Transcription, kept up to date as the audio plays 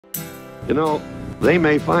You know, they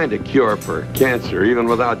may find a cure for cancer even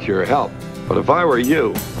without your help. But if I were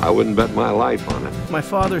you, I wouldn't bet my life on it. My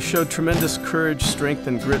father showed tremendous courage, strength,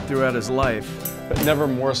 and grit throughout his life, but never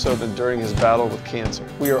more so than during his battle with cancer.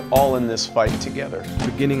 We are all in this fight together.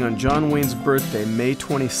 Beginning on John Wayne's birthday, May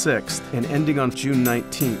 26th, and ending on June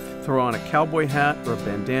 19th, throw on a cowboy hat or a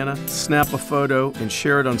bandana, snap a photo, and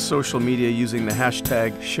share it on social media using the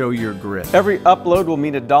hashtag #ShowYourGrit. Every upload will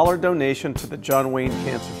mean a $1 donation to the John Wayne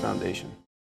Cancer Foundation.